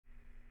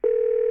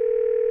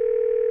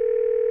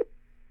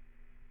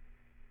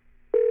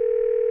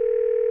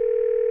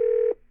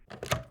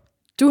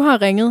Du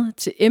har ringet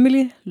til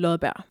Emily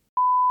Lodberg.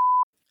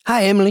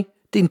 Hej Emily,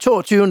 det er den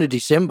 22.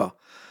 december,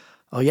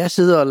 og jeg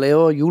sidder og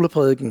laver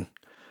juleprædiken.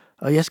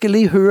 Og jeg skal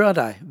lige høre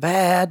dig, hvad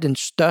er den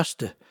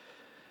største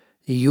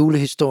i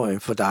julehistorien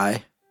for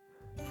dig?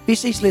 Vi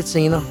ses lidt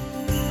senere.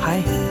 Hej.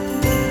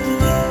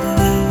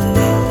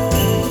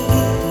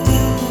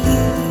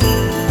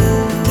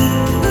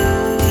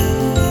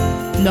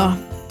 Nå,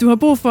 du har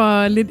brug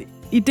for lidt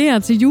idéer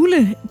til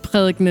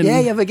juleprædikenen.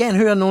 Ja, jeg vil gerne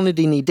høre nogle af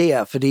dine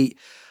idéer, fordi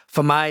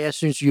for mig, jeg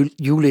synes,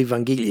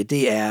 juleevangeliet,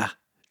 det er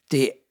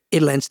et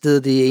eller andet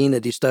sted, det er en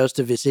af de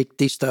største, hvis ikke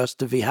det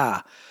største, vi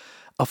har.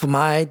 Og for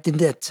mig, den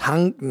der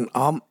tanken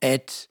om,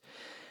 at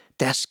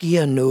der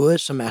sker noget,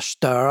 som er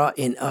større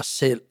end os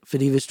selv.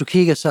 Fordi hvis du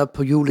kigger så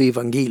på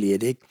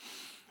juleevangeliet, ikke?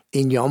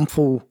 En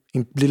jomfru,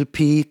 en lille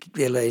pige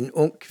eller en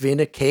ung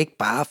kvinde kan ikke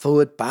bare få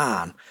et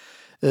barn.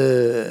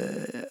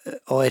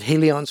 Og at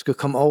Helligånden skal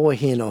komme over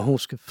hende, og hun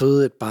skal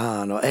føde et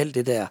barn, og alt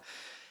det der.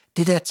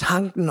 Det der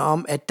tanken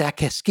om, at der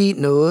kan ske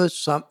noget,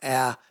 som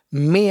er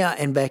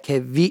mere end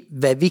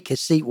hvad vi kan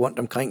se rundt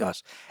omkring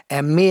os,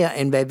 er mere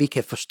end hvad vi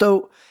kan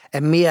forstå, er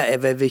mere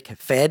end hvad vi kan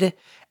fatte,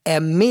 er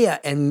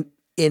mere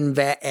end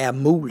hvad er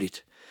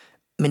muligt.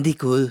 Men det er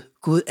Gud.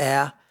 Gud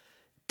er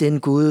den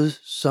Gud,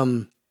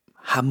 som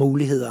har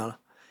muligheder.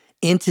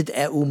 Intet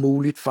er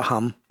umuligt for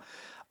ham.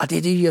 Og det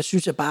er det, jeg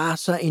synes er bare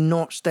så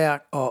enormt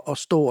stærkt og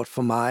stort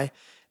for mig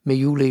med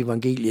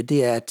juleevangeliet.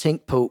 Det er at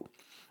tænke på,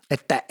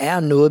 at der er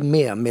noget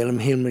mere mellem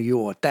himmel og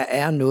jord. Der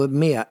er noget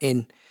mere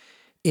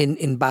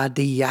end bare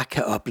det, jeg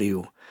kan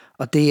opleve.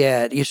 Og det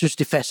er, jeg synes,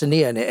 det er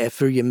fascinerende at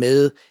følge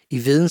med i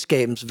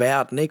videnskabens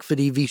verden, ikke?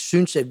 Fordi vi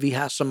synes, at vi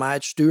har så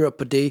meget styr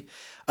på det,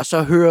 og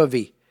så hører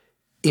vi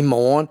i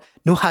morgen,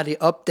 nu har de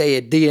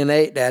opdaget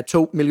DNA, der er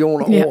 2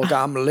 millioner år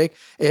gammel, ikke?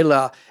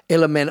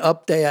 Eller man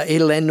opdager et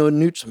eller andet noget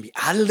nyt, som vi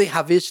aldrig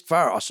har vidst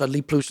før, og så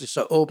lige pludselig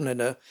så åbner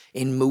der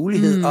en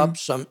mulighed op,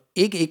 som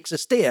ikke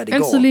eksisterer. Det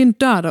altid lige en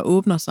dør, der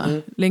åbner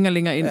sig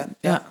længere ind.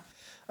 Ja.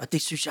 Og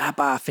det synes jeg er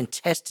bare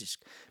fantastisk.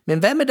 Men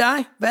hvad med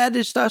dig? Hvad er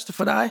det største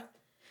for dig?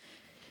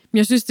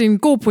 Jeg synes, det er en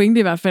god pointe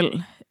i hvert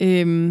fald.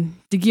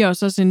 Det giver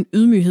os også en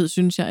ydmyghed,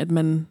 synes jeg,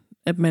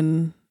 at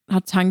man har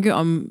tanke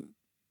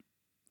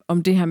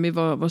om det her med,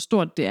 hvor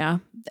stort det er,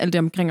 alt det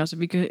omkring os,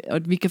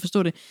 og vi kan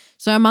forstå det.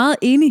 Så jeg er meget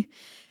enig,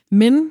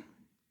 men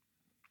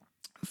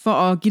for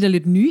at give dig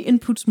lidt nye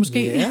inputs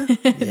måske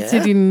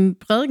til din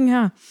prædiken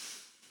her,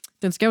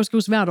 den skal jo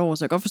skrives hvert år,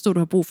 så jeg kan godt forstå, at du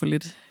har brug for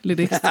lidt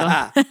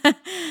ekstra.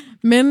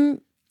 Men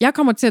jeg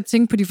kommer til at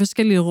tænke på de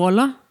forskellige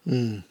roller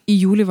i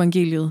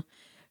juleevangeliet.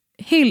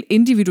 Helt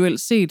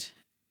individuelt set,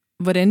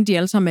 hvordan de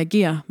alle sammen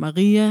agerer.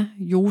 Maria,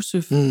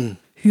 Josef,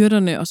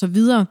 hyrderne og så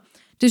videre.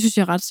 Det synes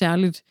jeg er ret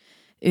særligt.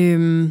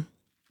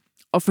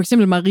 Og for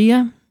eksempel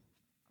Maria,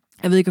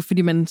 jeg ved ikke,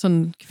 fordi man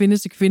sådan kvinde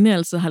til kvinde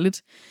altså har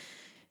lidt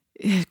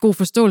god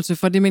forståelse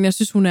for det, men jeg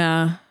synes, hun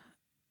er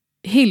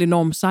helt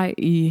enormt sej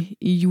i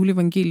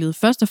juleevangeliet.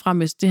 Først og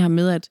fremmest det her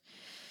med,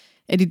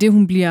 at i det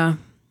hun bliver,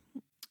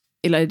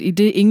 eller i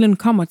det englen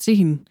kommer til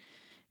hende,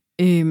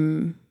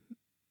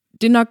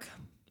 det er nok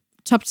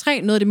top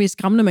 3 noget af det mest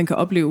skræmmende, man kan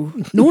opleve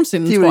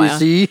nogensinde, tror jeg.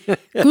 Sige.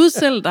 Gud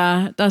selv,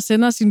 der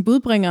sender sin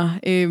budbringer,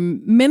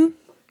 men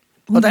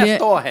og der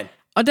står han.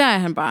 Og der er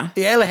han bare.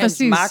 I alle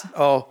hans magt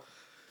og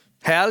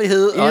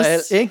herlighed og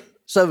alt, ikke?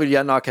 Så vil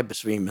jeg nok have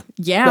besvimet.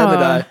 Ja, hvad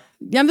med dig?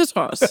 Jamen, det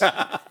tror jeg også.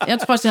 Jeg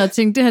tror også, jeg havde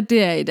tænkt, det her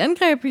det er et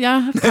angreb.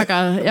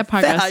 Jeg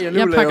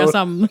pakker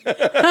sammen.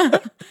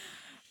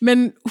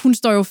 Men hun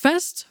står jo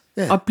fast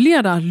og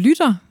bliver der,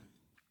 lytter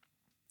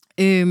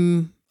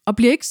og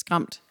bliver ikke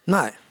skræmt.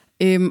 Nej.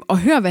 Og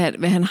hører,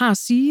 hvad han har at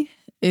sige.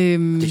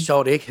 Det er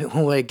sjovt, ikke?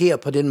 Hun reagerer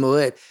på den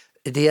måde, at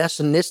det er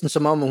så næsten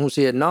som om, hun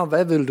siger, nå,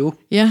 hvad vil du?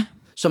 Ja.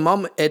 Som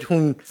om, at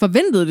hun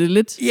forventede det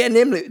lidt. Ja,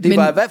 nemlig. Det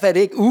var i hvert fald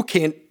ikke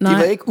ukendt. Nej. Det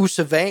var ikke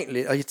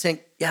usædvanligt. Og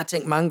jeg har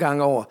tænkt mange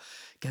gange over,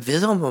 jeg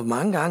ved om, hvor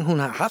mange gange hun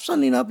har haft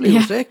sådan en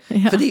oplevelse, ikke?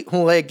 Ja. Fordi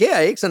hun reagerer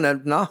ikke sådan,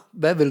 at, nå,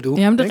 hvad vil du?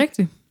 Jamen, det er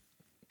rigtigt.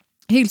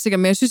 Helt sikkert.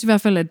 Men jeg synes i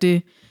hvert fald, at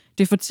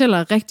det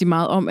fortæller rigtig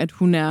meget om, at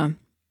hun er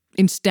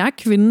en stærk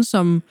kvinde,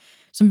 som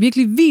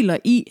virkelig hviler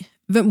i,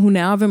 hvem hun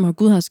er, og hvem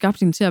Gud har skabt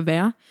hende til at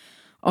være.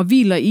 Og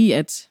hviler i,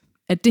 at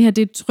det her,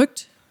 det er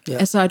trygt. Ja.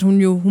 Altså, at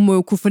hun må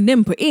jo kunne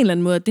fornemme på en eller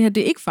anden måde, at det her,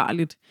 det er ikke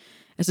farligt.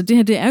 Altså, det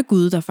her, det er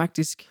Gud, der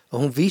faktisk og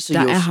hun viser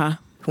der er her.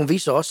 Hun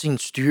viser også sin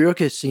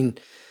styrke, sin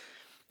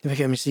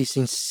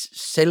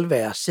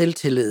selvværd,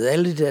 selvtillid,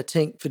 alle de der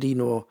ting, fordi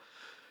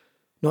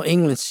når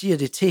englen siger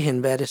det til hende,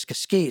 hvad der skal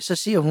ske, så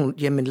siger hun,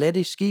 jamen lad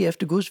det ske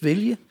efter Guds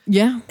vilje.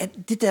 Ja. At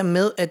det der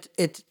med,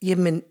 at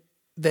jamen,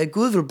 hvad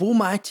Gud vil bruge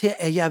mig til,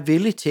 er jeg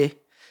villig til.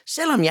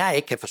 Selvom jeg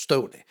ikke kan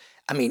forstå det.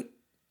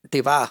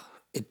 Det var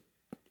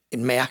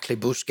en mærkelig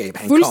budskab,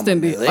 han kom med.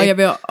 Fuldstændig. Og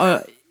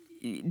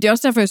det er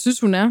også derfor, jeg synes,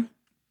 hun er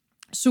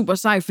super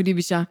sej, fordi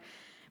hvis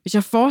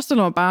jeg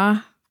forestiller mig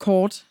bare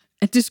kort,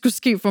 at det skulle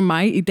ske for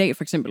mig i dag,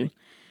 for eksempel.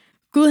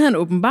 Gud, han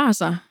åbenbarer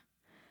sig,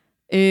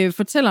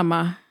 fortæller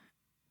mig,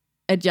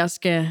 at jeg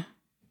skal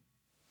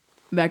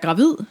være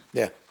gravid.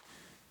 Ja.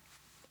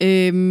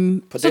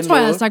 Så tror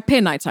jeg, jeg har sagt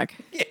pænt nej tak.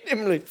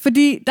 Nemlig.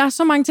 Fordi der er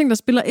så mange ting, der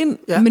spiller ind,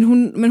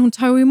 men hun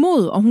tager jo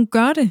imod, og hun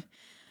gør det.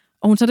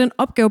 Og hun tager den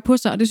opgave på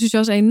sig, og det synes jeg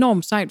også er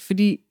enormt sejt,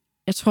 fordi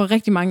jeg tror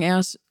rigtig mange af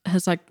os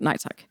havde sagt nej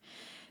tak.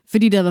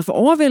 Fordi det havde været for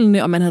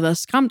overvældende, og man havde været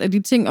skræmt af de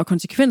ting og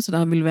konsekvenser,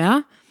 der ville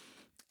være.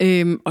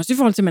 Også i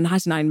forhold til, at man har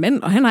sin egen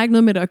mand, og han har ikke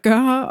noget med det at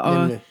gøre.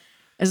 Og,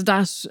 altså, der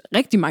er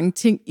rigtig mange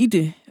ting i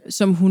det,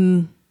 som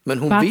hun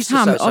bare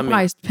tager med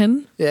oprejst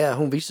pande. Ja,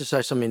 hun viser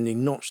sig som en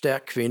enormt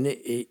stærk kvinde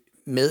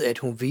med, at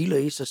hun hviler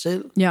i sig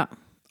selv. Ja,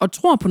 og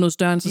tror på noget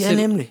større end sig selv.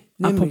 Ja, nemlig.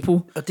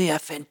 Apropos. Og det er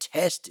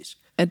fantastisk.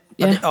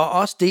 Ja. Og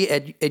også det,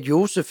 at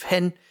Josef,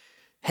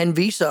 han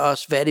viser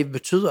os, hvad det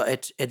betyder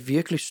at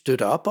virkelig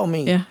støtte op om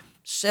en. Ja.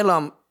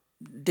 Selvom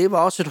det var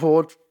også et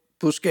hårdt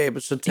budskab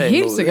at tage imod.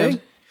 Helt sikkert.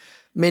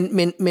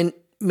 Ikke?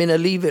 Men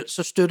alligevel,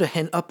 så støtter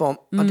han op om.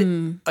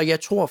 Og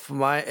jeg tror for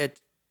mig, at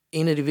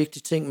en af de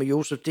vigtige ting med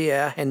Josef, det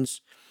er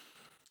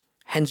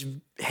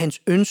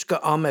hans ønsker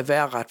om at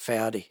være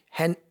retfærdig.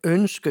 Han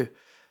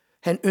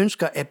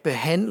ønsker at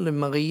behandle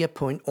Maria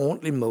på en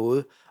ordentlig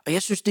måde. Og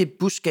jeg synes, det er et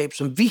budskab,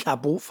 som vi har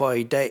brug for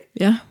i dag.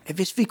 Ja. At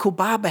hvis vi kunne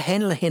bare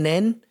behandle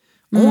hinanden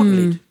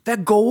ordentligt,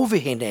 være gode ved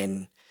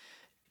hinanden,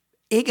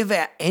 ikke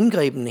være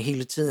angribende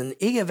hele tiden,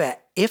 ikke være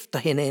efter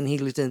hinanden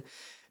hele tiden,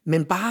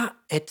 men bare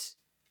at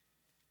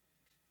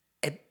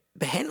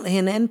behandle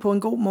hinanden på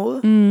en god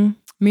måde.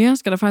 Mere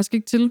skal der faktisk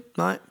ikke til.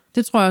 Nej.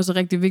 Det tror jeg også er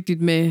rigtig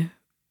vigtigt med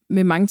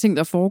mange ting,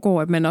 der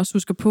foregår, at man også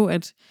husker på,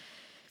 at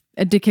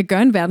det kan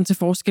gøre en verden til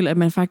forskel, at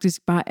man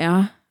faktisk bare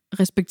er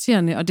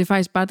respekterende, og det er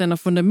faktisk bare danner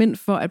fundament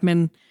for, at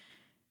man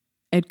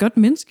er et godt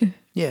menneske,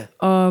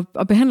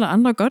 og behandler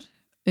andre godt.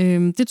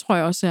 Det tror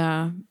jeg også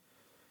er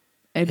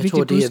et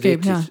vigtigt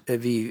budskab her.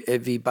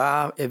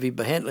 At vi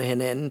behandler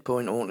hinanden på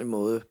en ordentlig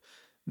måde.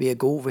 Vi er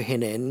gode ved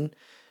hinanden.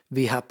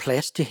 Vi har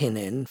plads til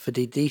hinanden,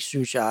 fordi det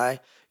synes jeg,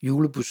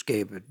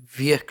 julebudskabet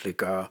virkelig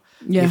gør.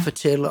 Ja. Det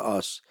fortæller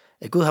os,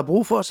 at Gud har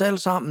brug for os alle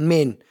sammen,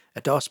 men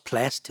at der er også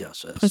plads til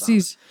os alle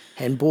Præcis.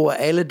 sammen. Han bruger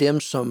alle dem,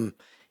 som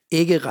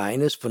ikke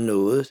regnes for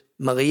noget.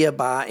 Maria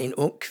bare en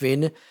ung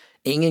kvinde.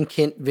 Ingen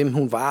kendte, hvem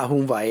hun var.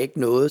 Hun var ikke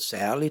noget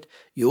særligt.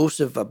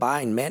 Josef var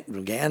bare en mand, der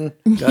ville gerne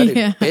gøre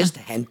det bedste,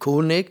 han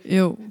kunne, ikke?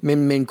 Jo.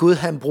 Men Gud,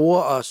 han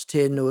bruger os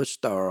til noget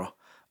større.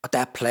 Og der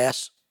er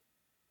plads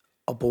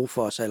og brug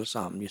for os alle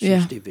sammen. Jeg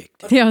synes, det er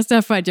vigtigt. Det er også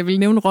derfor, at jeg vil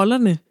nævne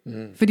rollerne.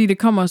 Fordi det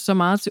kommer så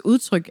meget til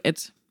udtryk,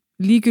 at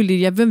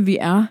ligegyldigt hvem vi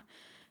er,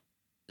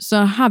 så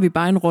har vi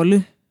bare en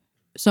rolle,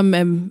 som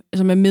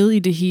er med i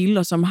det hele,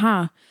 og som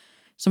har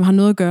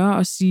noget at gøre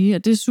og sige,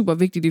 at det er super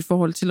vigtigt i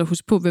forhold til at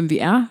huske på, hvem vi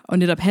er, og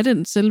netop have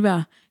den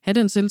selvværd, have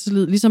den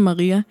selvtillid, ligesom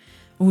Maria,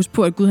 og huske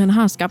på, at Gud han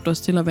har skabt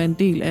os til at være en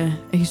del af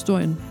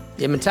historien.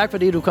 Jamen tak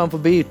fordi du kom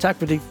forbi.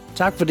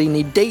 Tak for dine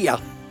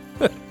idéer.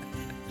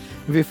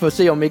 Vi får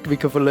se, om ikke vi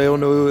kan få lavet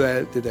noget ud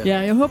af det der. Ja,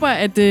 jeg håber,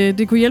 at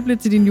det kunne hjælpe lidt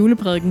til din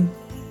juleprædiken.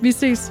 Vi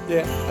ses.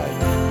 Ja,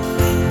 hej.